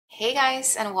Hey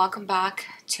guys, and welcome back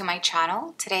to my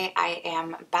channel. Today I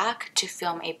am back to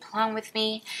film a plan with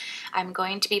me. I'm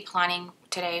going to be planning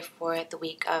today for the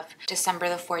week of December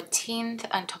the 14th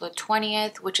until the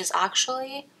 20th, which is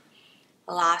actually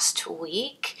last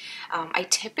week. I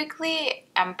typically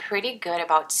am pretty good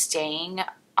about staying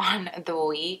on the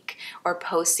week or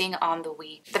posting on the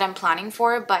week that I'm planning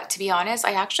for, but to be honest,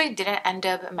 I actually didn't end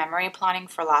up memory planning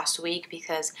for last week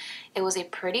because it was a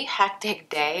pretty hectic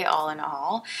day all in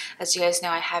all. As you guys know,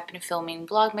 I have been filming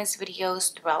Vlogmas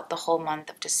videos throughout the whole month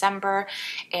of December,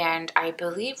 and I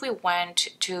believe we went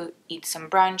to eat some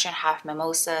brunch and have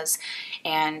mimosas,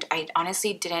 and I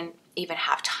honestly didn't even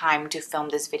have time to film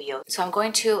this video. So I'm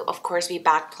going to, of course, be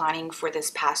back planning for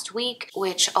this past week,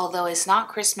 which although is not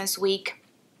Christmas week,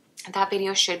 that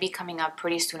video should be coming up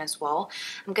pretty soon as well.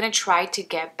 I'm gonna try to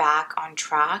get back on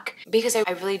track because I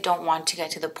really don't want to get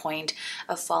to the point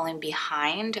of falling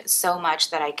behind so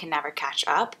much that I can never catch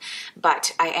up.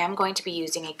 But I am going to be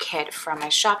using a kit from my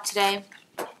shop today,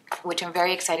 which I'm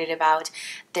very excited about.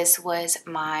 This was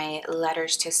my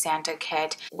Letters to Santa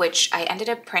kit, which I ended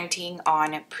up printing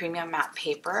on premium matte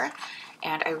paper,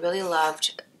 and I really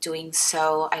loved doing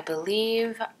so. I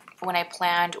believe when I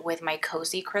planned with my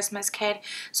cozy Christmas kit,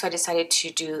 so I decided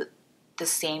to do the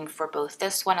same for both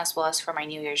this one as well as for my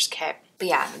New Year's kit. But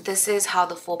yeah, this is how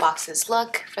the full boxes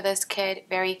look for this kit.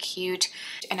 Very cute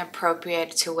and appropriate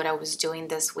to what I was doing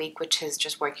this week, which is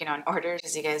just working on orders.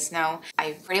 As you guys know,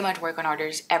 I pretty much work on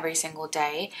orders every single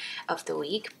day of the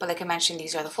week. But like I mentioned,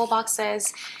 these are the full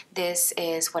boxes. This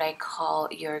is what I call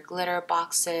your glitter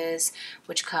boxes,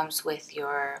 which comes with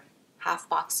your half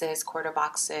boxes, quarter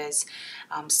boxes,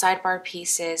 sidebar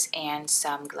pieces, and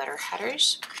some glitter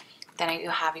headers. Then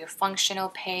you have your functional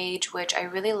page, which I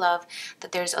really love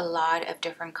that there's a lot of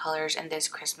different colors in this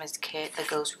Christmas kit that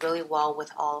goes really well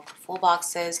with all of the full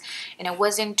boxes. And it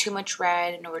wasn't too much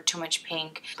red nor too much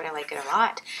pink, but I like it a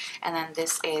lot. And then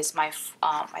this is my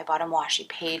bottom washi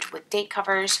page with date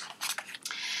covers.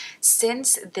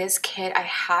 Since this kit, I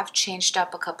have changed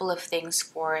up a couple of things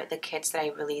for the kits that I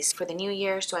released for the new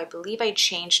year. So I believe I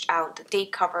changed out the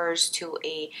date covers to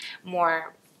a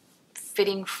more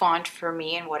fitting font for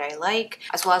me and what I like,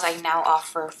 as well as I now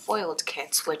offer foiled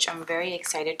kits, which I'm very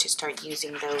excited to start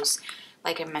using those,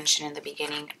 like I mentioned in the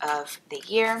beginning of the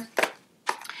year.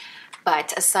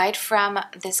 But aside from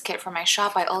this kit from my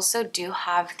shop, I also do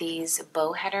have these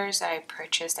bow headers that I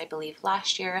purchased, I believe,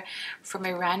 last year from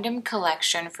a random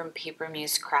collection from Paper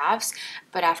Muse Crafts.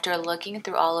 But after looking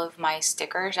through all of my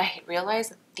stickers, I realized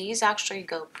that these actually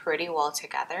go pretty well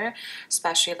together,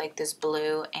 especially like this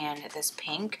blue and this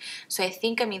pink. So I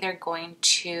think I'm either going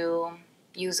to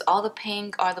use all the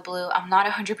pink or the blue. I'm not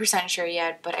 100% sure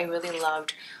yet, but I really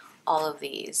loved all of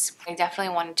these. I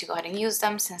definitely wanted to go ahead and use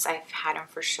them since I've had them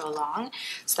for so long.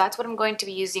 So that's what I'm going to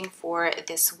be using for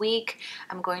this week.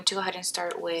 I'm going to go ahead and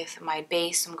start with my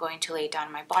base. I'm going to lay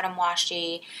down my bottom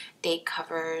washi, date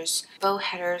covers, bow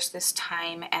headers this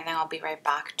time, and then I'll be right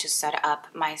back to set up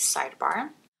my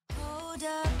sidebar. Hold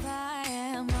up, I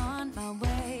am on my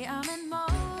way. I'm in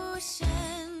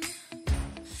motion.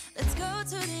 Let's go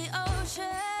to the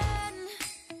ocean.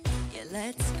 Yeah,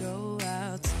 let's go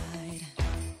outside.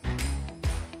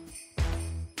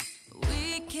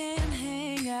 Can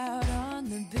hang out on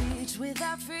the beach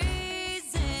without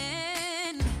freezing.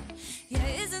 Yeah,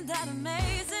 isn't that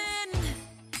amazing?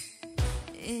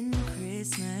 In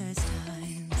Christmas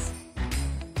times,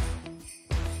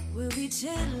 we'll be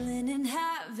chilling and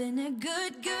having a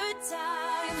good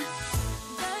time.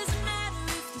 Doesn't matter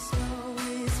if the snow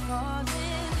is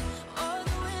falling or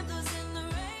the wind blows and the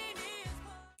rain is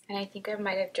falling. And I think I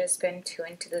might have just been too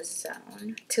in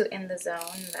the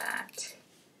zone that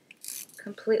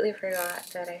completely forgot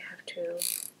that I have to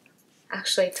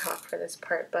actually talk for this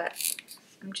part, but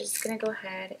I'm just gonna go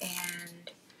ahead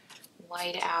and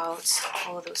white out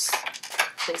all of those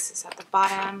places at the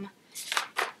bottom.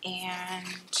 And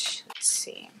let's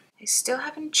see, I still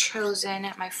haven't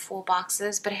chosen my full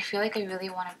boxes, but I feel like I really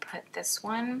want to put this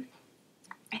one.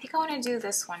 I think I want to do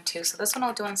this one too. So this one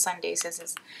I'll do on Sundays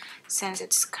since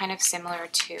it's kind of similar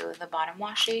to the bottom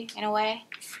washi in a way.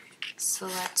 So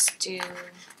let's do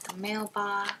the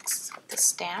mailbox with the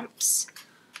stamps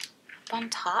up on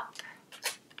top.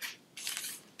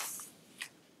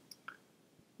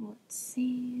 Let's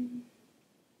see.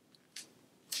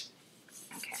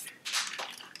 Okay.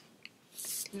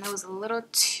 And that was a little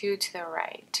too to the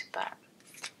right, but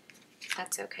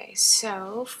that's okay.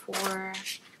 So for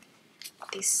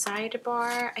the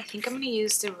sidebar, I think I'm going to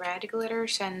use the red glitter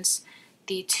since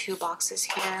the two boxes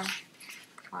here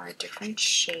are different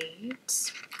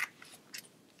shades.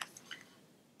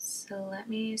 So So let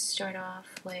me start off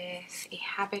with a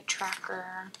habit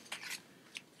tracker.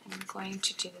 I'm going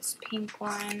to do this pink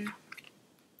one.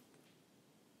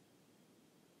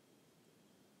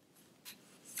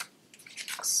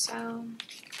 So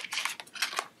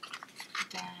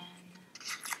then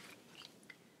I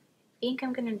think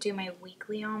I'm gonna do my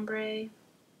weekly ombre.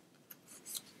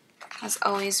 As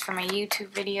always, for my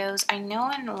YouTube videos, I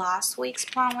know in last week's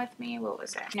Plan With Me, what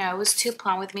was it? No, it was 2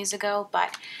 Plan With Me's ago,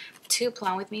 but 2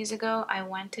 Plan With Me's ago, I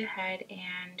went ahead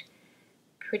and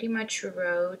pretty much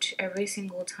wrote every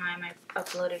single time I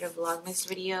uploaded a Vlogmas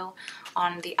video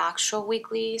on the actual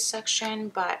weekly section.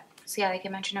 But, so yeah, like I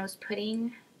mentioned, I was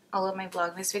putting all of my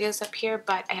Vlogmas videos up here,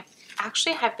 but I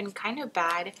actually have been kind of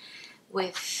bad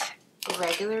with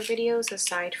regular videos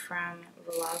aside from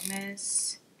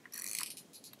Vlogmas.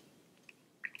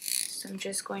 So I'm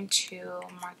just going to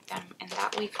mark them in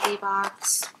that weekly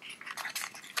box.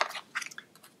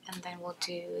 And then we'll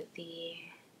do the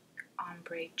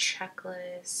ombre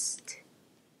checklist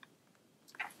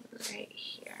right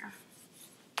here.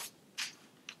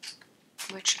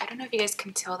 Which I don't know if you guys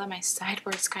can tell that my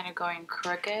sideboard's kind of going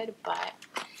crooked, but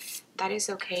that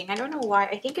is okay. And I don't know why.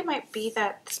 I think it might be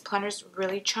that this planner's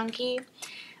really chunky,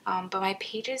 but my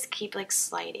pages keep like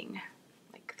sliding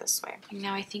like this way. And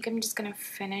now I think I'm just gonna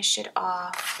finish it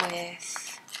off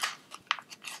with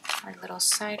our little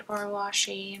sidebar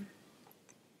washi.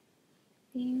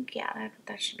 I think, yeah,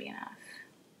 that should be enough.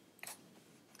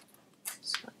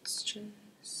 So let's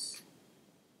just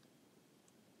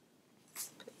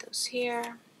put those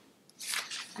here.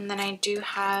 And then I do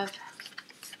have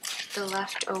the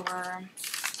leftover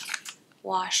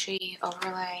washi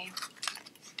overlay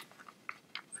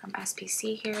from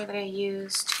SPC here that I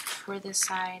used for this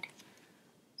side.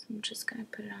 So I'm just going to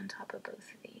put it on top of both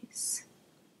of these.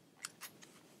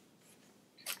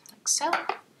 Like so.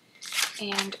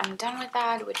 And I'm done with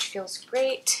that, which feels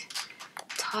great.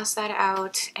 Toss that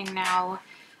out, and now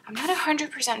I'm not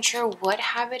 100% sure what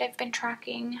habit I've been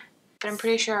tracking, but I'm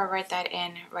pretty sure I'll write that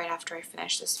in right after I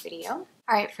finish this video.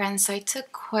 Alright friends, so I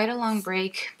took quite a long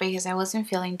break because I wasn't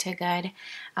feeling too good,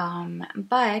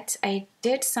 but I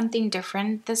did something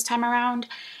different this time around,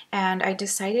 and I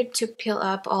decided to peel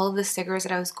up all of the stickers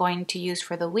that I was going to use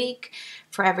for the week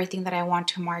for everything that I want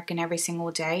to mark in every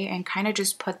single day, and kind of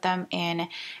just put them in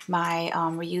my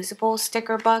reusable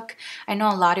sticker book. I know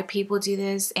a lot of people do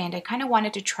this, and I kind of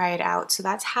wanted to try it out, so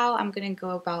that's how I'm going to go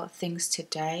about things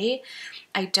today.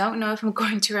 I don't know if I'm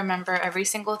going to remember every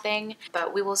single thing,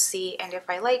 but we will see. And if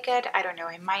I like it, I don't know,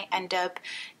 I might end up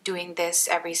doing this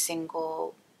every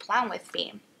single Plan With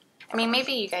Me. I mean,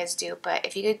 maybe you guys do, but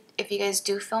if you guys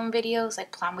do film videos,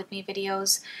 like Plan With Me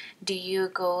videos, do you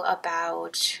go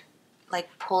about like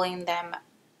pulling them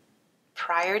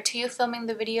prior to you filming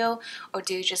the video, or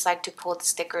do you just like to pull the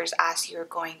stickers as you're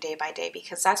going day by day?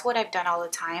 Because that's what I've done all the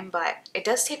time, but it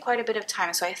does take quite a bit of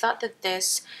time, so I thought that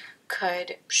this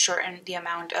could shorten the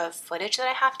amount of footage that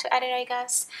I have to edit, I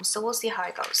guess. So we'll see how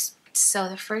it goes. So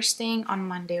the first thing on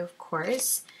Monday, of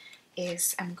course,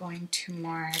 is I'm going to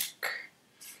mark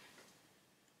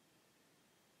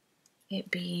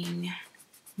it being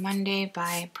Monday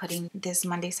by putting this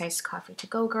Monday sized coffee to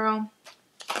go girl.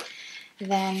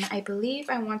 Then I believe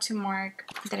I want to mark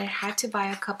that I had to buy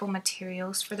a couple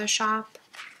materials for the shop.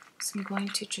 So I'm going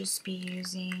to just be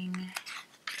using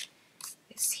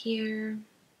this here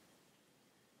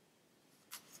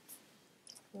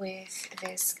with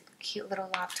this cute little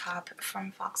laptop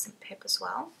from Fox and Pip as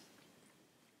well.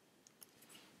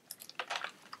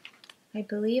 I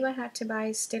believe I had to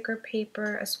buy sticker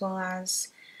paper as well as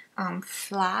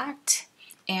flat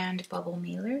and bubble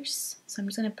mailers. So I'm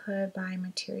just going to put buy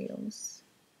materials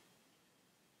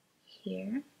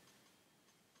here.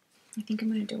 I think I'm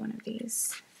going to do one of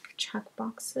these check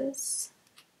boxes.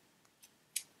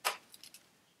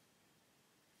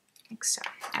 Like so.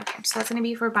 Okay, so that's going to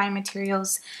be for buying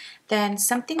materials. Then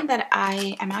something that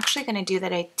I am actually going to do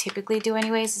that I typically do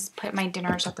anyways is put my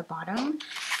dinners at the bottom.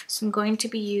 So I'm going to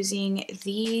be using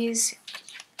these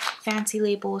fancy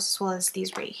labels as well as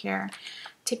these right here.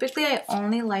 Typically I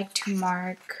only like to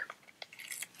mark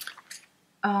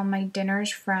my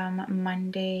dinners from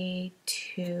Monday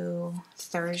to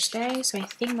Thursday. So I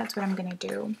think that's what I'm going to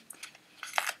do.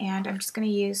 And I'm just going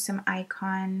to use some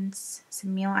icons,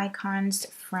 some meal icons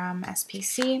from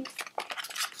SPC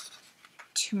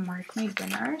to mark my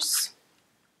dinners.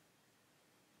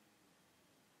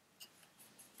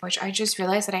 Which I just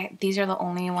realized that these are the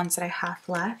only ones that I have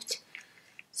left.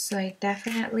 So I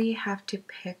definitely have to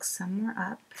pick some more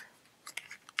up.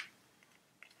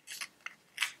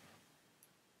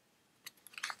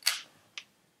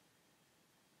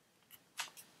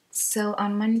 So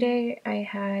on Monday, I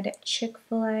had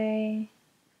Chick-fil-A.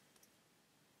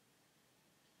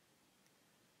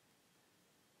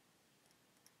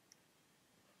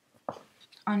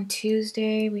 On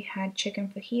Tuesday, we had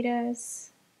chicken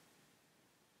fajitas.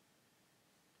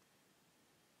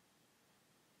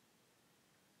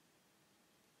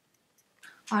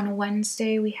 On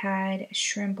Wednesday, we had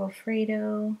shrimp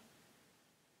Alfredo,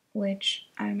 which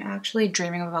I'm actually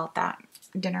dreaming about that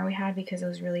dinner we had because it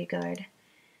was really good.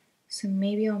 So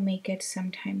maybe I'll make it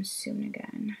sometime soon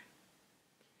again.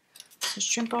 So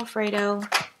shrimp Alfredo.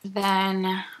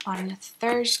 Then on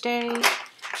Thursday,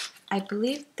 I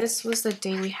believe this was the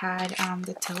day we had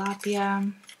the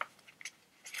tilapia.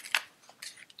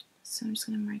 So I'm just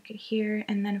gonna mark it here.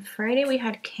 And then Friday we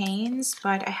had canes,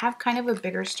 but I have kind of a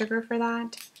bigger sticker for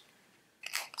that.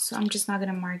 So I'm just not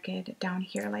gonna mark it down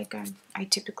here like I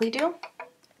typically do.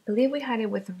 I believe we had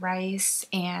it with rice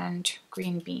and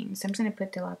green beans. So I'm just gonna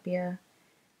put tilapia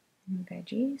and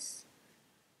veggies.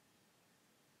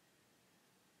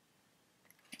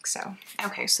 Like so.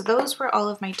 Okay, so those were all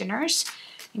of my dinners.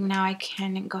 And now I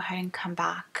can go ahead and come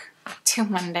back to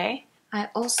Monday. I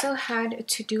also had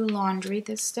to do laundry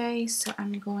this day, so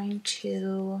I'm going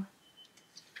to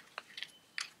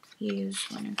use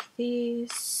one of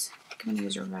these. I'm gonna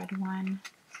use a red one.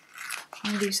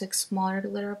 I'm gonna use like smaller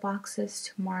litter boxes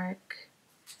to mark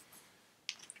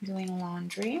doing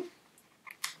laundry.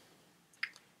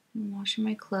 I'm washing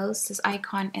my clothes. This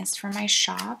icon is for my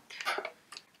shop.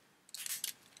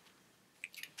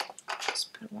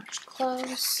 Just put wash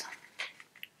clothes.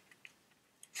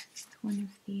 One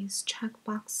of these check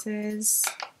boxes.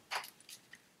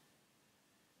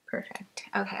 Perfect.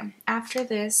 Okay, after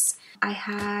this, I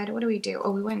had, what do we do?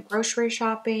 Oh, we went grocery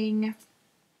shopping.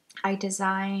 I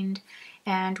designed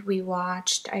and we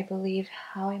watched, I believe,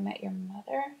 How I Met Your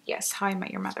Mother. Yes, How I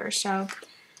Met Your Mother. So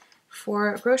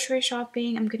for grocery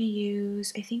shopping, I'm gonna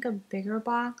use, I think, a bigger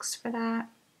box for that.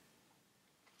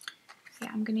 Yeah,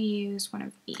 I'm gonna use one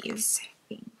of these, I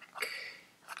think.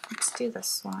 Let's do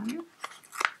this one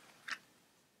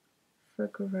for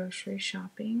grocery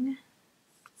shopping.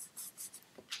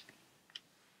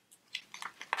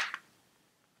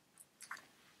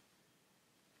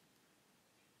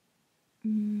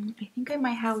 I think I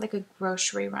might have like a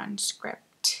grocery run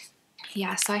script.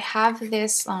 Yeah, so I have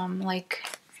this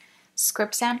like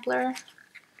script sampler,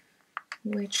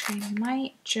 which I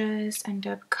might just end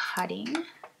up cutting.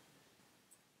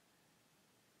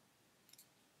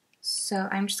 So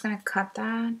I'm just gonna cut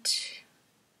that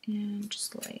and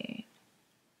just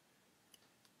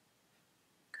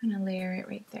kind of layer it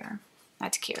right there.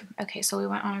 That's cute. Okay, so we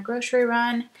went on a grocery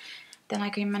run. Then,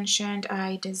 like I mentioned,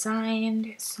 I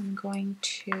designed. So I'm going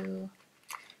to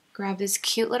grab this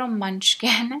cute little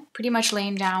munchkin, pretty much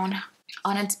laying down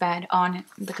on its bed on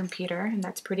the computer, and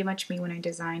that's pretty much me when I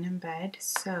design in bed.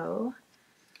 So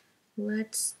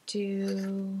let's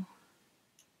do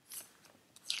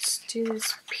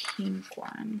this pink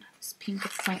one, this pink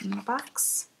appointment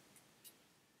box,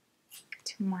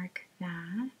 to mark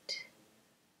that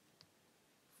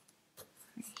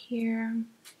right here.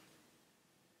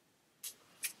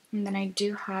 And then I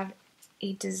do have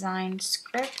a design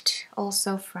script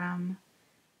also from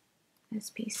this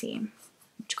PC,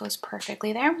 which goes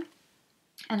perfectly there.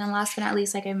 And then last but not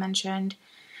least, like I mentioned,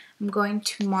 I'm going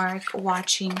to mark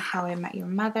watching How I Met Your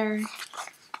Mother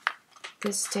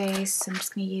this day. So I'm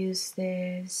just going to use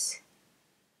this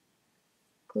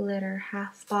glitter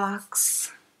half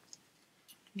box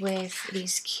with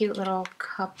these cute little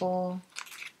couple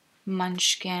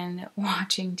munchkin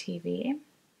watching TV.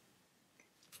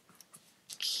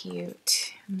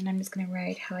 Cute. And then I'm just going to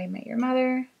write How I Met Your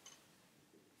Mother.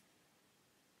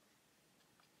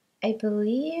 I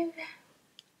believe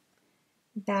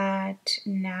that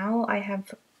now I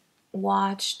have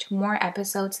watched more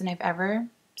episodes than I've ever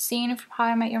seen of How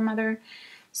I Met Your Mother.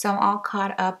 So I'm all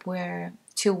caught up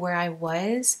to where I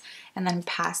was and then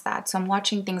past that. So I'm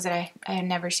watching things that I had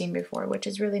never seen before, which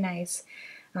is really nice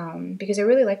because I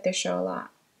really like this show a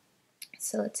lot.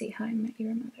 So let's see, How I Met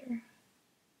Your Mother.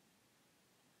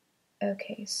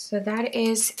 Okay, so that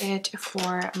is it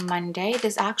for Monday.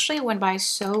 This actually went by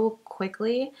so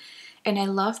quickly, and I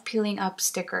love peeling up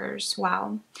stickers.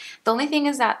 Wow. The only thing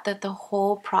is that the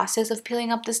whole process of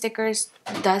peeling up the stickers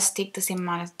does take the same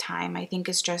amount of time. I think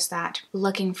it's just that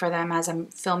looking for them as I'm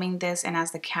filming this and as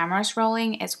the camera's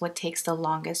rolling is what takes the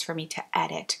longest for me to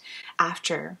edit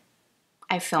after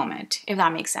I film it, if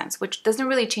that makes sense, which doesn't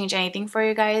really change anything for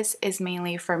you guys. It's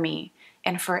mainly for me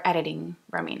and for editing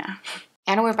Romina.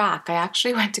 And we're back. I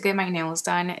actually went to get my nails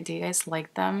done. Do you guys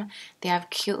like them? They have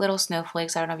cute little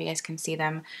snowflakes. I don't know if you guys can see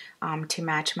them, to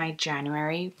match my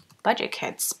January budget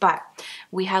kits. But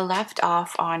we had left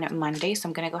off on Monday, so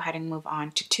I'm gonna go ahead and move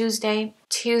on to Tuesday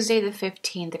the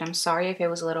 15th. And I'm sorry if it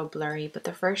was a little blurry, but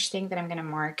the first thing that I'm gonna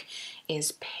mark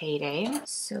is payday.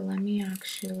 So let me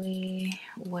actually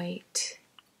white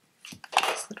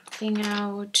this little thing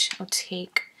out. I'll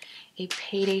take a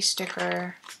payday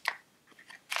sticker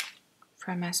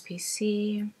from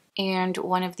SPC and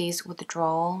one of these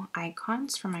withdrawal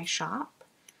icons from my shop.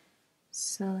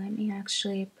 So let me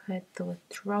actually put the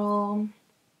withdrawal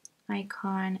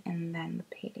icon and then the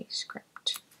payday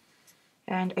script.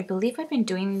 And I believe I've been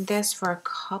doing this for a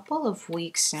couple of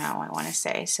weeks now, I want to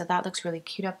say. So that looks really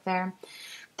cute up there.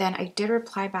 Then I did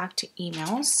reply back to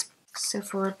emails. So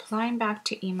for replying back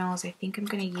to emails, I think I'm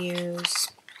going to use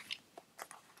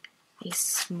a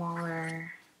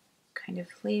smaller kind of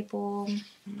label.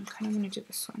 I kind of want to do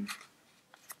this one.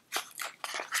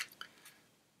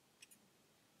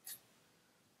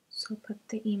 So I'll put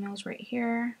the emails right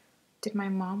here. Did my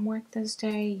mom work this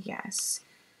day? Yes.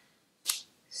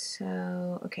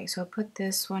 So, okay, so I'll put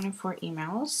this one for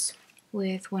emails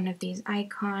with one of these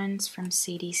icons from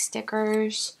CD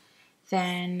Stickers.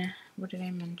 Then, what did I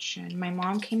mention? My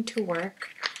mom came to work,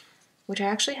 which I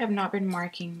actually have not been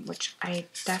marking, which I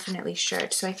definitely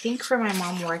should. So I think for my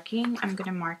mom working, I'm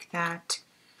going to mark that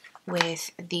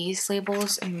with these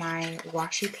labels in my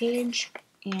washi page.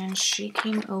 And she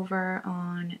came over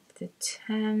on the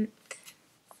 10th,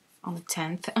 on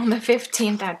the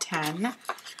 15th at 10.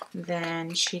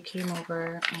 Then she came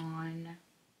over on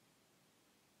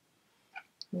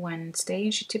Wednesday.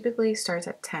 She typically starts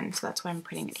at 10, so that's why I'm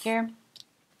putting it here.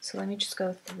 So let me just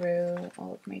go through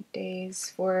all of my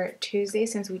days. For Tuesday,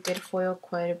 since we did foil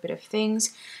quite a bit of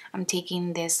things, I'm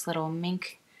taking this little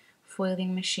mink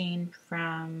foiling machine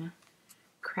from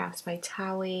Crafts by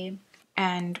Towie.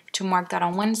 And to mark that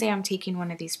on Wednesday, I'm taking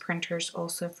one of these printers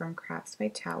also from Crafts by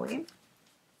Towie.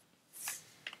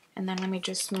 And then let me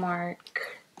just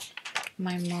mark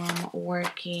my mom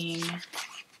working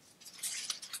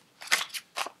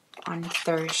on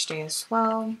Thursday as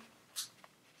well.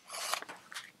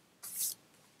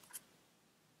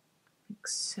 Like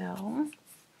so.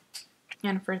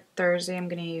 And for Thursday, I'm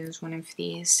going to use one of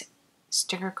these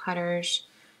sticker cutters.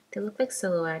 They look like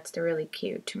silhouettes. They're really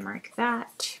cute to mark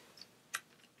that.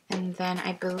 And then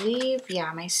I believe,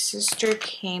 yeah, my sister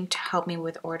came to help me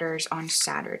with orders on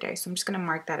Saturday. So I'm just going to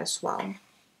mark that as well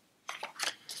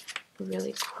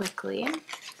really quickly.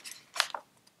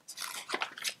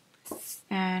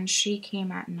 And she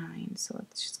came at 9. So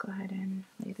let's just go ahead and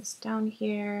lay this down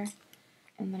here.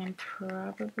 And then I'm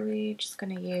probably just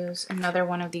going to use another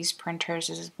one of these printers.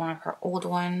 This is one of her old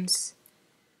ones.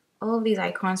 All of these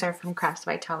icons are from Crafts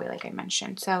by Towie, like I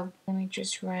mentioned. So let me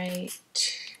just write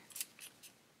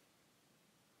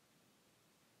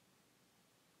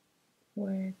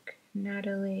work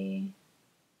Natalie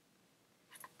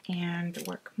and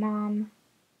work mom.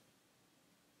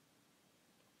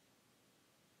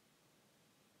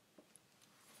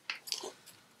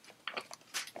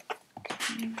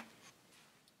 Okay.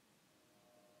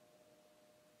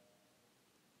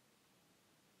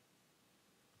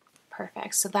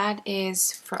 Perfect. So that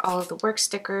is for all of the work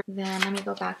stickers. Then let me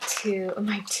go back to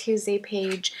my Tuesday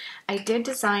page. I did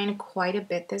design quite a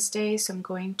bit this day, so I'm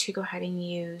going to go ahead and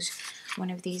use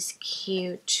one of these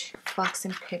cute Fox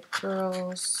and Pit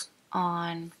girls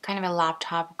on kind of a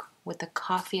laptop with a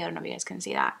coffee. I don't know if you guys can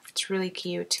see that. It's really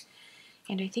cute.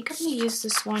 And I think I'm going to use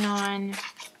this one on,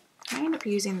 I end up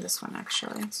using this one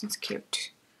actually. This one's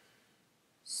cute.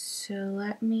 So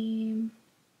let me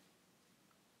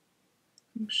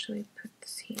actually put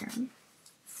this here.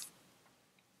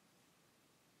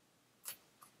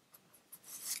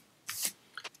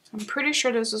 I'm pretty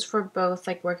sure this was for both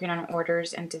like working on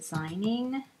orders and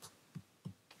designing.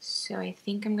 So I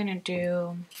think I'm gonna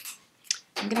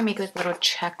make like a little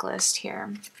checklist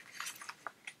here.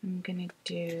 I'm gonna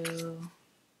do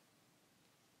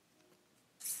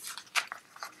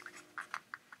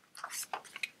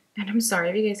and I'm sorry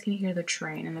if you guys can hear the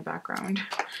train in the background.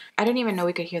 I didn't even know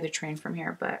we could hear the train from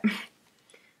here, but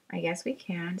I guess we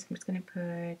can. So I'm just gonna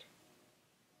put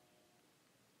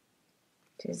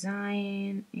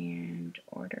design and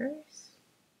orders.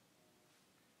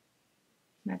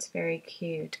 That's very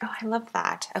cute. Oh, I love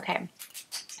that. Okay,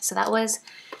 so that was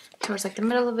towards like the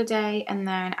middle of the day, and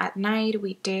then at night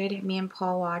me and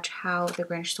Paul watch How the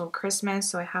Grinch Stole Christmas.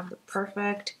 So I have the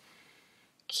perfect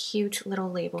cute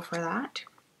little label for that.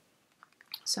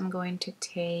 So I'm going to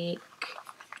take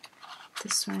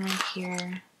this one right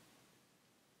here,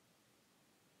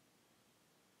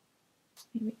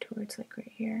 maybe towards like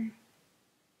right here.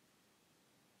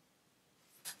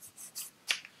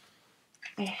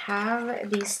 I have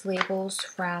these labels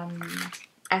from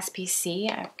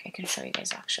SPC. I can show you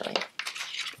guys actually.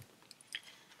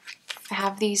 I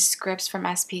have these scripts from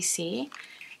SPC.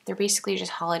 They're basically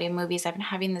just holiday movies. I've been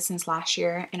having this since last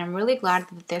year, and I'm really glad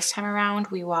that this time around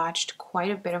we watched quite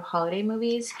a bit of holiday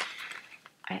movies.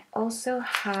 I also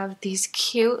have these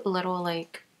cute little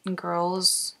like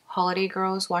girls, holiday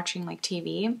girls watching like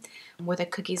TV with the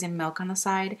cookies and milk on the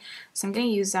side. So I'm going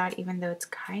to use that even though it's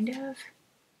kind of,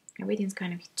 everything's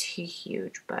kind of too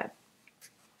huge, but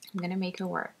I'm going to make it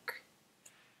work.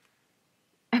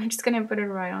 I'm just going to put it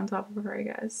right on top of her, I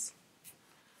guess.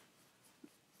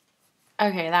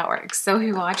 Okay, that works. So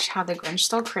we watched How the Grinch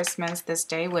Stole Christmas this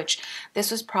day, which this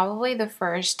was probably the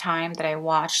first time that I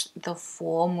watched the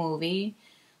full movie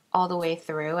all the way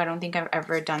through. I don't think I've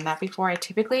ever done that before. I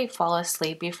typically fall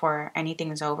asleep before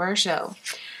anything's over, so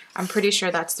I'm pretty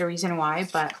sure that's the reason why,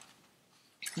 but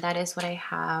that is what I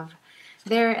have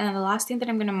there. And the last thing that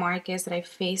I'm going to mark is that I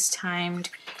FaceTimed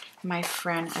my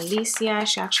friend Alicia.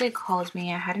 She actually called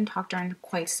me. I hadn't talked to her in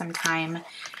quite some time,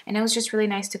 and it was just really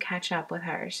nice to catch up with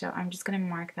her. So I'm just going to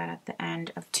mark that at the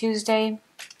end of Tuesday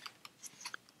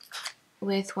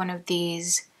with one of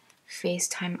these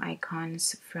FaceTime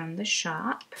icons from the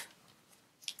shop.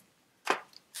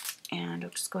 And I'll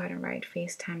just go ahead and write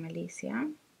FaceTime Alicia.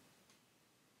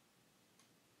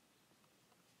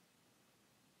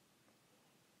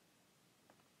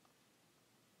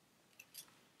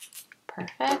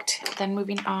 Perfect. Then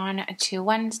moving on to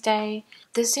Wednesday.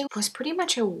 This day was pretty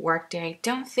much a work day. I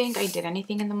don't think I did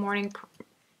anything in the morning.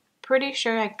 Pretty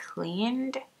sure I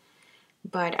cleaned,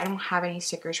 but I don't have any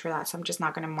stickers for that, so I'm just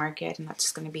not going to mark it, and that's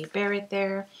just going to be buried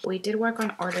there. We did work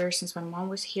on orders since my mom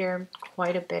was here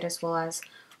quite a bit, as well as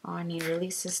on new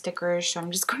releases stickers, so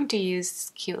I'm just going to use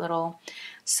this cute little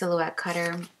silhouette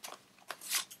cutter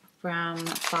from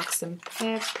Fox and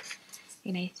Pip,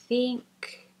 and I think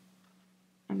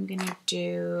I'm gonna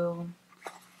do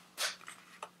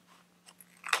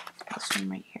this one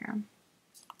right here.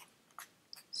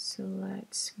 So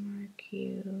let's mark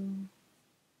you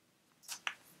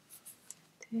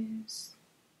this.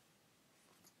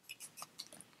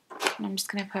 And I'm just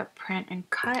gonna put print and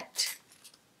cut.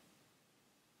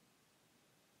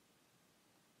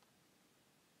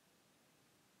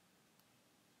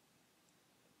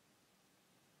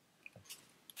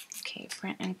 Okay,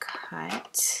 print and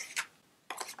cut.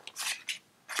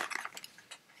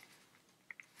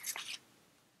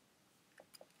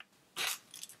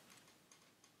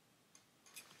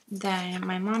 Then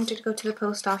my mom did go to the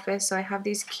post office, so I have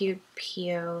these cute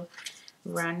PO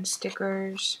run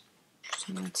stickers. So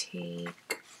I'm going to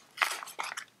take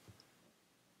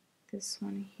this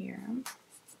one here.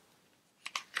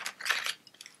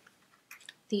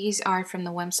 These are from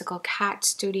the Whimsical Cat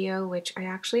Studio, which I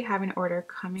actually have an order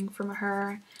coming from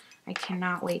her. I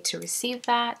cannot wait to receive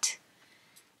that.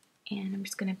 And I'm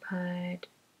just going to put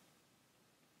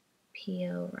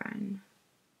PO run.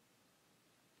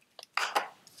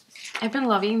 I've been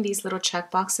loving these little check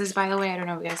boxes, by the way. I don't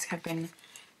know if you guys have been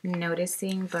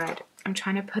noticing, but I'm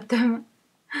trying to put them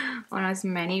on as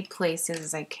many places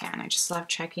as I can. I just love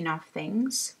checking off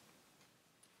things.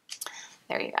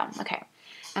 There you go. Okay.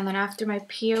 And then after my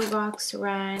P.O. box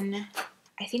run,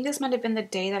 I think this might have been the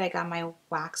day that I got my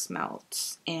wax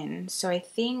melts in. So I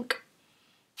think,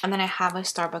 and then I have a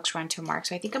Starbucks run to mark.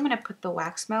 So I think I'm going to put the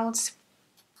wax melts,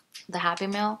 the Happy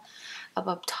Meal,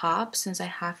 up top since I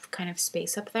have kind of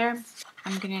space up there.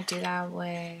 I'm going to do that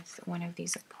with one of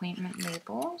these appointment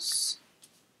labels.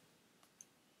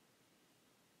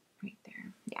 Right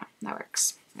there. Yeah, that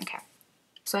works. Okay.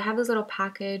 So I have this little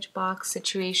package box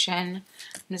situation.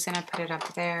 I'm just going to put it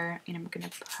up there, and I'm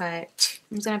just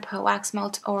going to put wax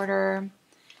melt order.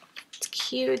 It's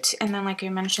cute. And then like I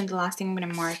mentioned, the last thing I'm going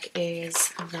to mark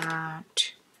is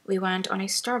that we went on a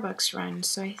Starbucks run.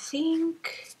 So I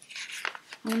think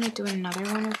I'm going to do another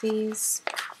one of these.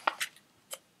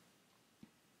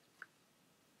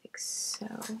 Like so.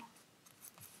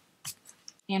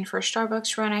 And for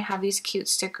Starbucks run, I have these cute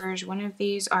stickers. One of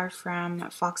these are from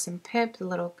Fox and Pip, the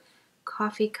little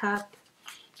coffee cup.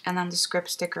 And then the script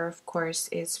sticker, of course,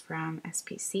 is from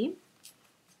SPC.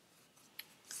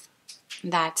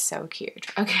 That's so cute.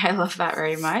 Okay, I love that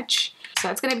very much. So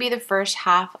that's going to be the first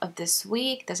half of this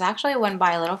week. This actually went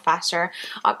by a little faster.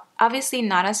 Obviously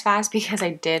not as fast because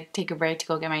I did take a break to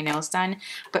go get my nails done.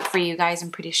 But for you guys,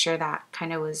 I'm pretty sure that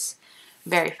kind of was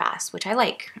very fast, which I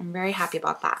like. I'm very happy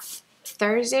about that.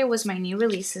 Thursday was my new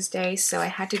releases day, so I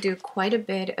had to do quite a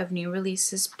bit of new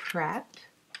releases prep.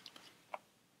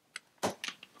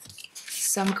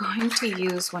 So I'm going to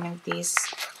use one of these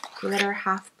glitter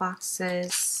half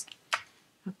boxes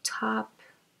up top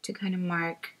to kind of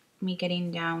mark me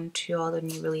getting down to all the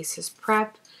new releases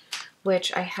prep,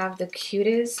 which I have the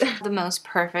cutest, the most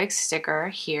perfect sticker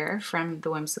here from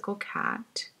the Whimsical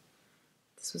Cat.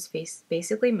 This was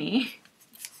basically me.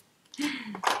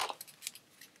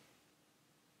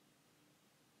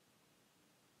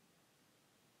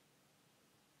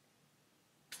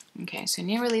 Okay, so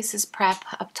new releases prep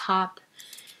up top.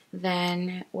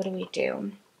 Then what do we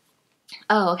do?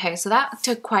 Oh, okay, so that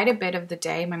took quite a bit of the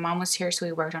day. My mom was here, so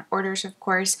we worked on orders, of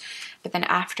course. But then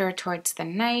after, towards the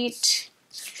night,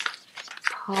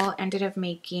 Paul ended up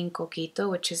making coquito,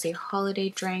 which is a holiday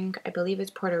drink. I believe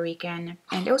it's Puerto Rican.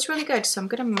 And it was really good, so I'm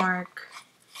going to mark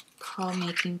Paul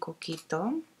making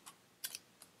coquito.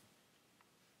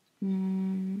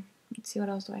 Let's see, what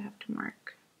else do I have to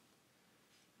mark?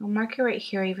 I'll mark it right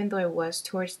here, even though it was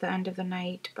towards the end of the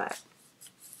night, but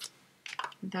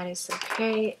that is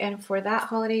okay. And for that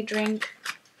holiday drink,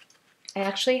 I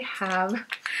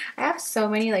have so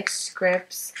many like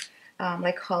scripts,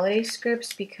 like holiday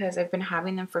scripts, because I've been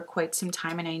having them for quite some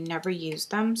time and I never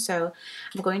used them. So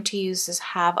I'm going to use this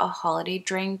Have a Holiday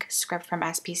Drink script from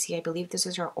SPC. I believe this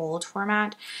is her old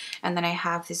format. And then I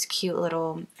have this cute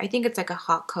little, I think it's like a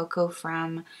hot cocoa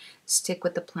from Stick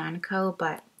with the Plan Co.,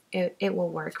 but it will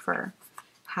work for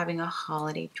having a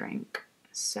holiday drink.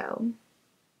 So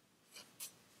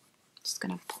just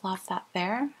gonna plop that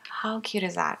there. How cute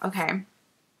is that? Okay,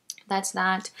 that's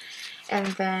that. And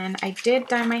then I did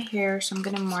dye my hair, so I'm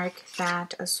gonna mark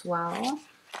that as well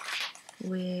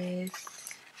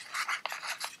with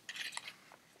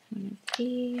one of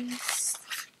these.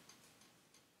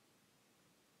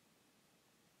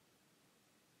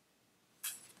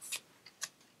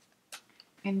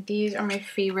 And these are my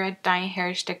favorite dye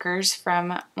hair stickers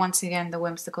from, once again, the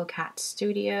Whimsical Cat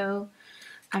Studio.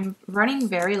 I'm running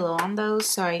very low on those,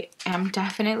 so I am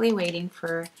definitely waiting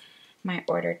for my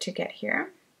order to get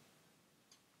here.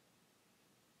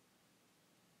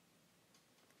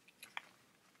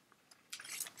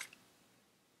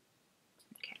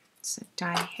 Okay, so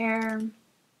dye hair.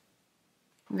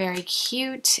 Very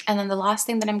cute. And then the last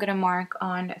thing that I'm going to mark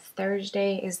on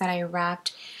Thursday is that I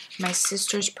wrapped my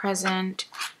sister's present.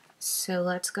 So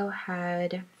let's go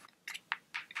ahead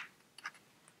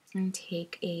and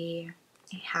take a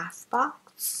half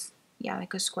box. Yeah,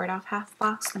 like a squared off half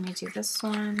box. Let me do this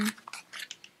one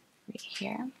right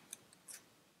here.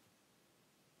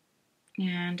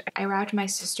 And I wrapped my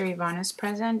sister Ivana's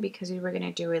present because we were going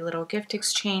to do a little gift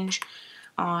exchange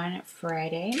on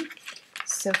Friday.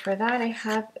 So for that, I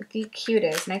have the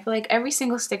cutest, and I feel like every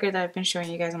single sticker that I've been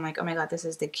showing you guys, I'm like, oh my god, this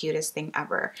is the cutest thing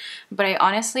ever. But I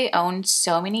honestly own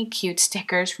so many cute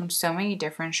stickers from so many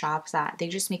different shops that they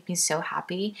just make me so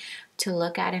happy to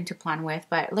look at and to plan with.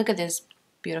 But look at this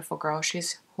beautiful girl.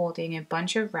 She's holding a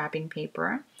bunch of wrapping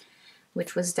paper,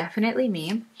 which was definitely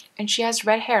me. And she has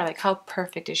red hair. Like, how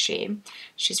perfect is she?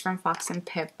 She's from Fox and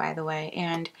Pip, by the way.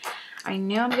 And I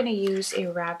know I'm going to use a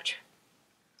wrapped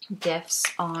gifts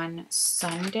on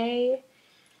Sunday,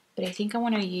 but I think I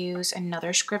want to use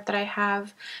another script that I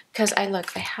have, because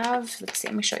let's see,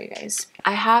 let me show you guys.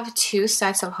 I have two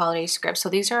sets of holiday scripts. So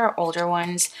these are our older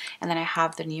ones, and then I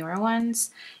have the newer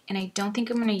ones, and I don't think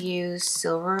I'm going to use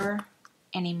silver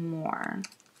anymore.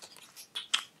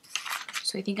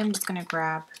 So I think I'm just going to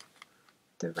grab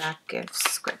the wrap gifts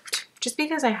script just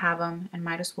because I have them and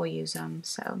might as well use them.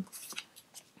 So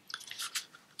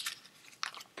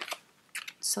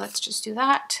let's just do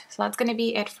that. So that's going to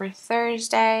be it for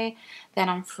Thursday. Then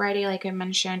on Friday, like I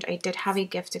mentioned, I did have a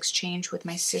gift exchange with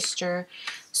my sister.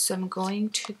 So I'm going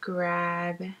to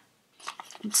grab,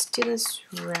 let's do this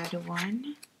red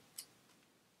one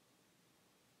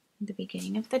at the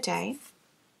beginning of the day.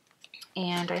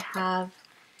 And I have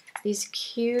these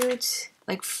cute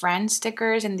like friend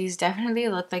stickers, and these definitely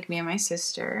look like me and my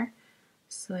sister.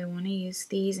 So I want to use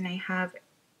these, and I have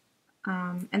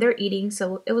and they're eating,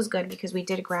 so it was good because we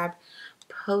did grab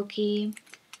Pokey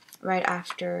right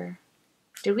after.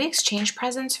 Did we exchange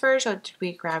presents first, or did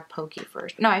we grab Pokey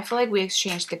first? No, I feel like we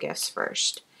exchanged the gifts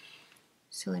first.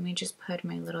 So let me just put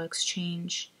my little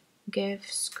exchange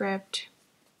gift script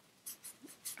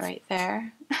right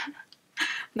there.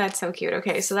 That's so cute.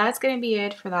 Okay, so that's going to be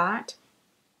it for that.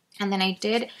 And then I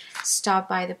did stop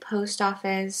by the post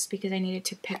office because I needed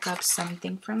to pick up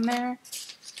something from there.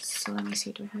 So let me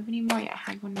see, do I have any more? Yeah,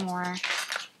 I have one more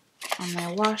on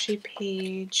my washi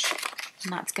page.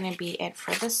 And that's going to be it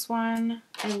for this one.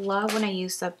 I love when I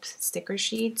use up sticker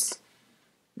sheets.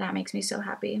 That makes me so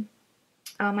happy.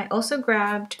 I also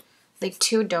grabbed like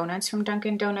 2 donuts from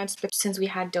Dunkin' Donuts, but since we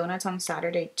had donuts on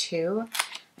Saturday too,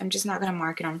 I'm just not going to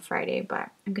mark it on Friday, but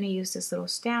I'm going to use this little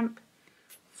stamp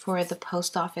for the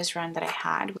post office run that I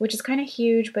had, which is kind of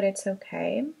huge, but it's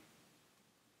okay.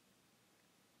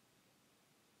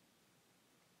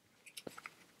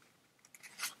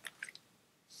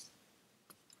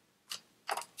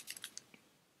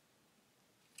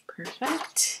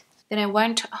 Perfect. Then I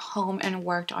went home and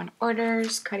worked on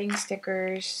orders, cutting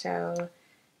stickers. So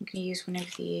I'm gonna use one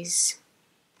of these.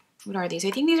 What are these?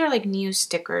 I think these are like new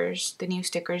stickers, the new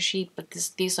sticker sheet, but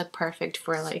these look perfect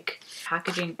for like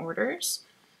packaging orders.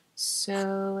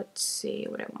 So let's see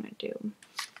what I want to do.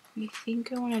 I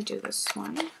think I want to do this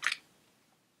one.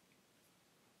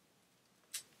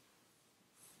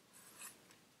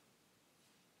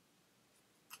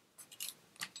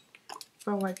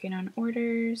 For working on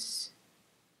orders.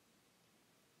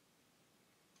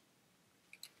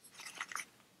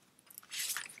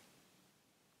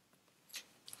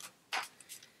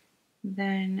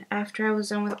 Then after I was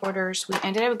done with orders, we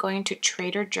ended up going to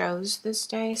Trader Joe's this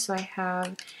day. So I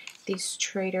have these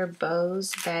Trader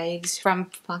Bows bags from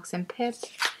Fox and Pip.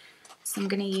 So I'm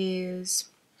gonna use,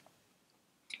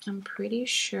 I'm pretty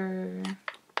sure,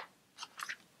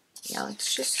 yeah,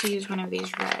 let's just use one of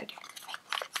these red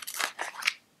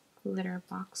glitter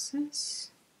boxes.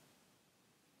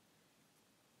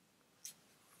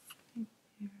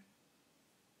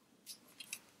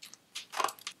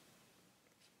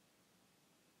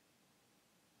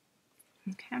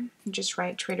 Okay, just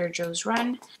write Trader Joe's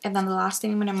Run. And then the last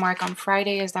thing I'm gonna mark on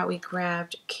Friday is that we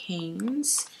grabbed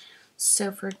canes.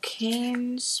 So for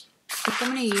canes, I think I'm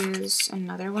gonna use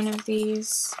another one of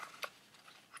these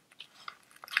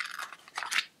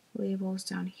labels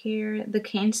down here. The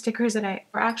cane stickers that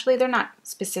or actually they're not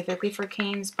specifically for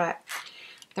canes, but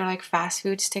they're like fast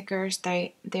food stickers.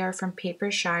 They are from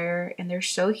Paper Shire and they're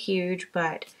so huge,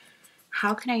 but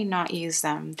how can I not use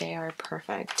them? They are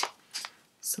perfect.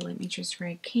 So let me just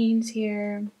write canes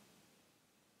here.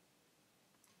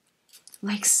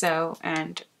 Like so,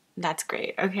 and that's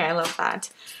great. Okay, I love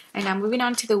that. And now moving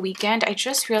on to the weekend, I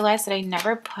just realized that I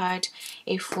never put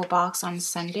a full box on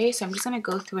Sunday, so I'm just gonna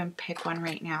go through and pick one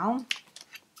right now.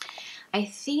 I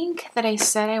think that I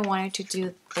said I wanted to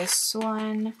do this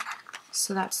one,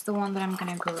 so that's the one that I'm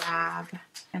gonna grab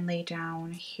and lay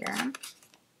down here.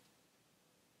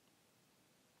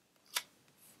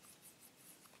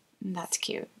 That's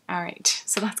cute. All right,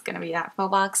 so that's gonna be that full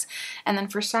box. And then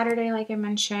for Saturday, like I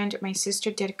mentioned, my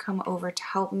sister did come over to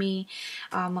help me.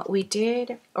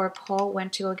 Paul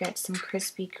went to go get some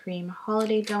Krispy Kreme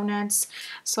holiday donuts.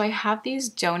 So I have these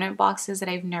donut boxes that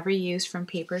I've never used from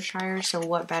Paper Shire, so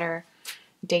what better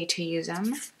day to use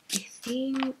them? I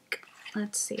think,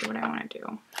 let's see what I wanna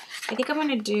do. I think I'm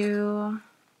gonna do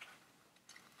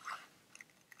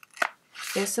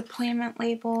this appointment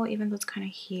label, even though it's kind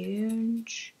of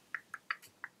huge.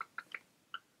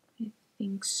 I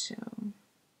think so.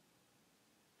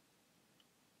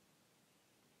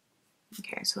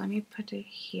 Okay, so let me put it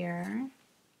here.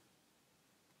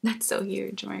 That's so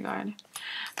huge, oh my god.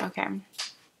 Okay.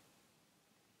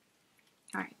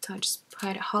 Alright, so I'll just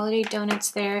put holiday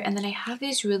donuts there, and then I have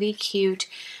these really cute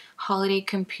holiday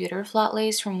computer flat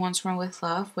lays from Once More With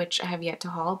Love, which I have yet to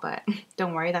haul, but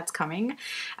don't worry, that's coming.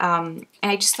 And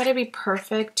I just thought it'd be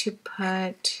perfect to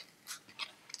put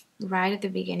right at the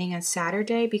beginning of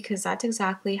Saturday because that's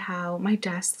exactly how my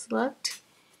desks looked.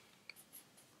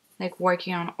 Like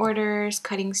working on orders,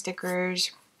 cutting stickers,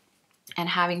 and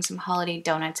having some holiday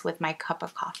donuts with my cup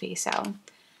of coffee. So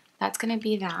that's gonna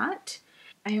be that.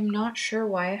 I am not sure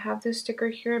why I have this sticker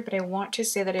here, but I want to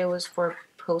say that it was for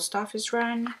post office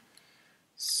run.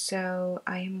 So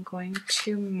I am going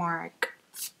to mark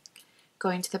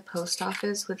going to the post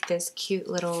office with this cute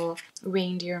little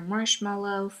reindeer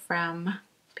marshmallow from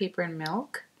Paper and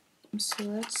Milk. So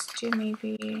let's do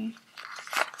maybe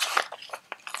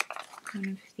one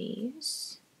of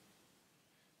these.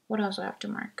 What else do I have to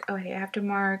mark? Okay, I have to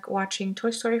mark watching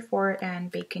Toy Story 4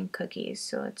 and baking cookies.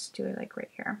 So let's do it like right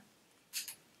here.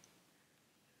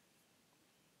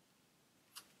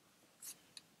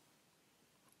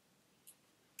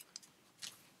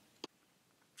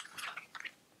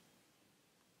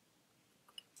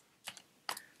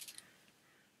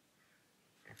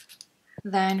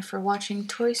 Then for watching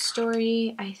Toy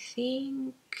Story, I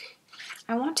think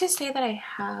I want to say that I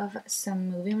have some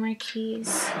movie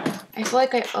marquees. I feel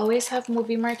like I always have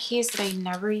movie marquees that I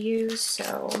never use,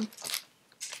 so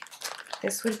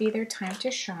this would be their time to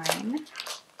shine.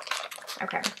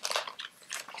 Okay.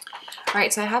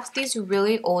 Alright, so I have these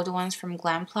really old ones from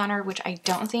Glam Planner, which I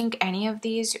don't think any of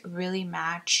these really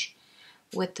match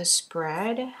with the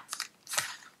spread,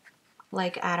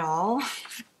 like at all.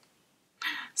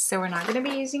 So we're not going to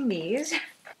be using these.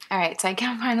 Alright, so I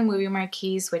can't find the movie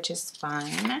marquees, which is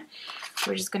fine.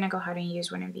 We're just going to go ahead and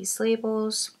use one of these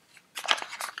labels.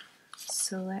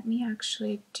 So let me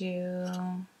actually do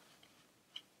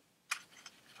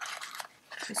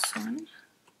this one.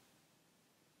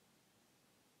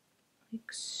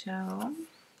 Like so.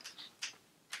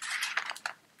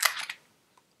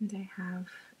 And I have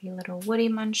a little Woody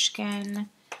Munchkin.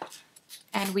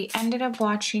 And we ended up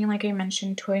watching, like I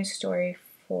mentioned, Toy Story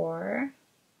 4.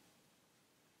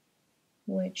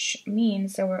 Which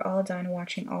means that we're all done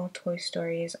watching all Toy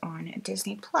Stories on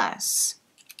Disney Plus.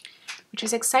 Which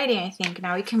is exciting, I think.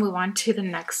 Now we can move on to the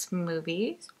next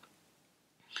movies.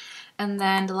 And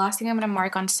then the last thing I'm going to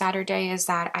mark on Saturday is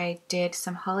that I did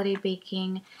some holiday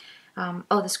baking.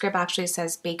 The script actually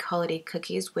says bake holiday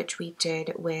cookies, which we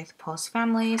did with Paul's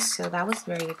family. So that was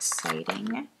very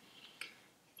exciting. I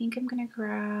think I'm going to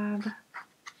grab, I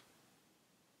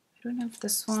don't know if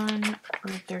this one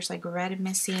or if there's like red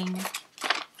missing.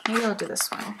 Maybe I'll do this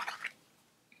one.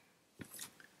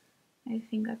 I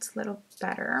think that's a little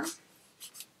better.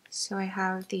 So I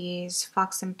have these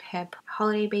Fox and Pip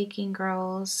holiday baking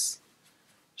girls.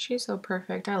 She's so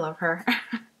perfect. I love her.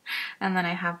 And then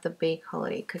I have the Bake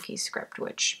Holiday Cookie script,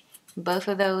 which both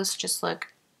of those just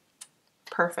look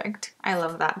perfect. I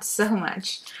love that so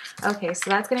much. Okay, so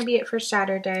that's going to be it for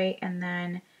Saturday. And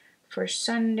then for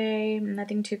Sunday,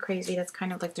 nothing too crazy. That's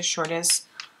kind of like the shortest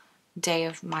day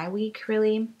of my week,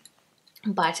 really.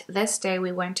 But this day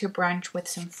we went to brunch with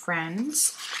some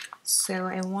friends. So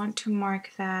I want to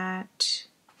mark that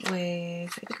with, I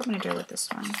think I'm going to do it with this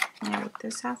one. Yeah, with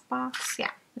this half box.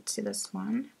 Yeah, let's do this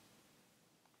one.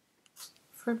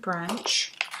 For brunch,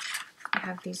 I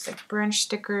have these like brunch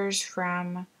stickers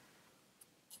from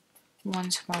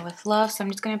Once More with Love. So I'm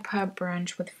just going to put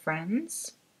brunch with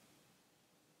friends.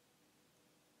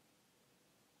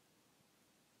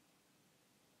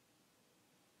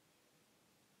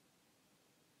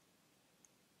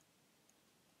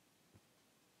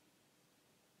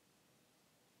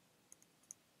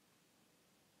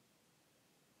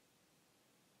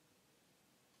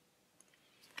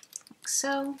 Like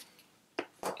so.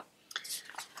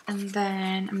 And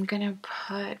then I'm gonna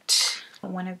put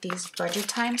one of these budget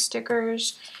time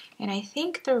stickers, and I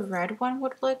think the red one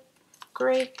would look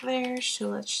great there, so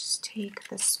let's just take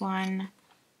this one.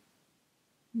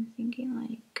 I'm thinking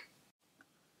like,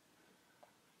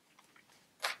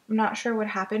 I'm not sure what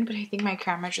happened, but I think my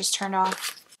camera just turned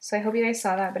off. So I hope you guys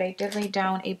saw that, but I did lay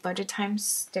down a budget time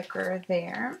sticker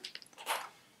there.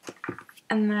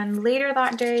 And then later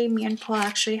that day, me and Paul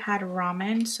actually had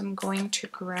ramen, so I'm going to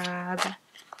grab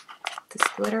this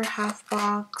glitter half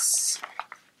box.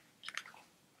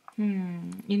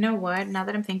 You know what? Now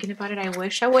that I'm thinking about it, I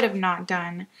wish I would have not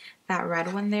done that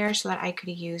red one there so that I could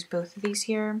use both of these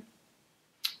here.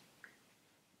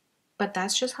 But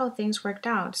that's just how things worked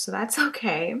out, so that's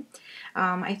okay.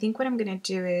 I think what I'm gonna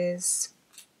do is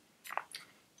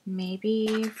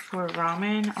maybe for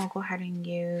ramen, I'll go ahead and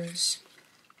use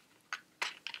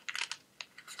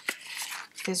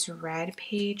this red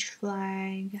page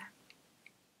flag.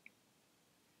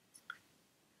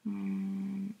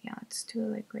 Yeah, let's do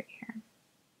it like right here.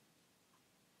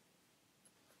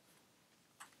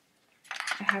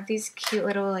 I have these cute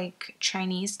little like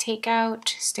Chinese takeout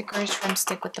stickers from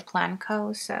Stick with the Plan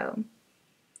Co. So,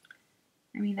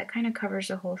 I mean, that kind of covers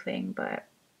the whole thing, but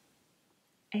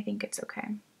I think it's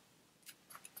okay.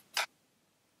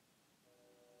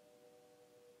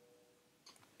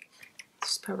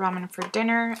 Just put ramen for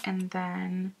dinner, and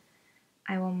then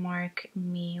I will mark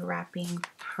me wrapping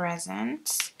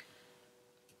presents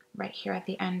right here at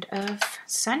the end of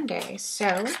Sunday.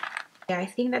 So yeah, I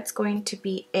think that's going to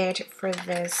be it for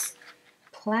this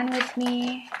Plan With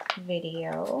Me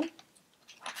video.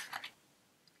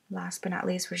 Last but not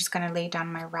least, we're just gonna lay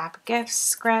down my wrap gift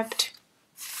script.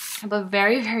 But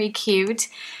very, very cute.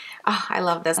 Oh, I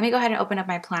love this. Let me go ahead and open up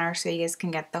my planner so you guys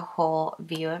can get the whole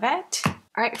view of it.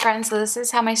 All right, friends, so this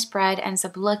is how my spread ends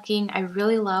up looking. I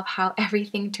really love how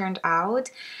everything turned out.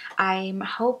 I'm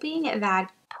hoping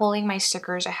that pulling my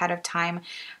stickers ahead of time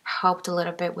helped a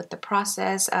little bit with the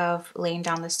process of laying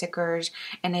down the stickers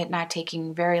and it not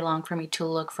taking very long for me to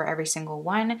look for every single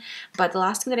one. But the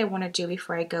last thing that I want to do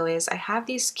before I go is I have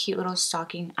these cute little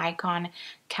stocking icon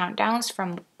countdowns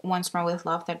from Once More with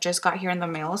Love that just got here in the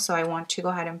mail. So I want to go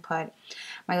ahead and put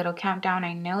my little countdown.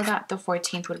 I know that the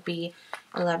 14th would be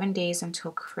 11 days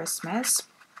until Christmas.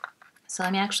 So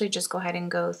let me actually just go ahead and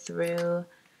go through.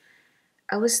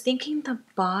 I was thinking the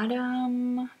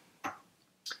bottom.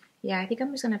 Yeah, I think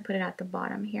I'm just going to put it at the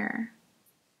bottom here.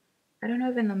 I don't know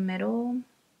if in the middle.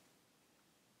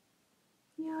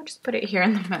 Yeah, I'll just put it here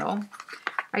in the middle.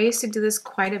 I used to do this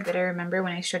quite a bit. I remember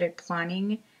when I started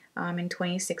planning in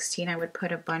 2016, I would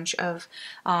put a bunch of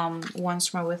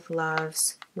Once More with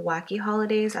Love's wacky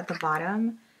holidays at the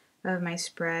bottom of my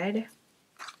spread.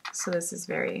 So this is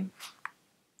very,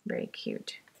 very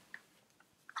cute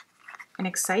and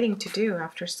exciting to do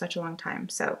after such a long time.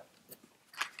 So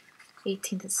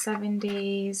 18th is 7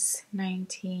 days,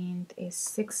 19th is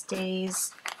 6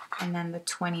 days, and then the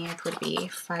 20th would be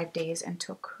 5 days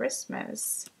until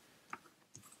Christmas.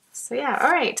 So yeah,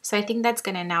 all right. So I think that's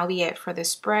gonna now be it for the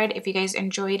spread. If you guys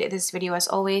enjoyed this video, as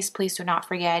always, please do not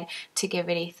forget to give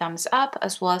it a thumbs up,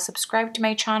 as well as subscribe to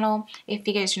my channel. If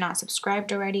you guys are not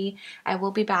subscribed already, I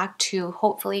will be back to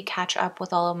hopefully catch up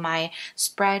with all of my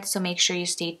spreads. So make sure you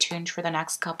stay tuned for the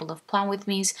next couple of Plan With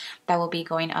Me's that will be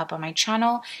going up on my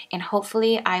channel. And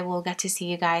hopefully I will get to see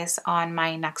you guys on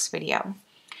my next video.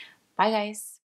 Bye guys.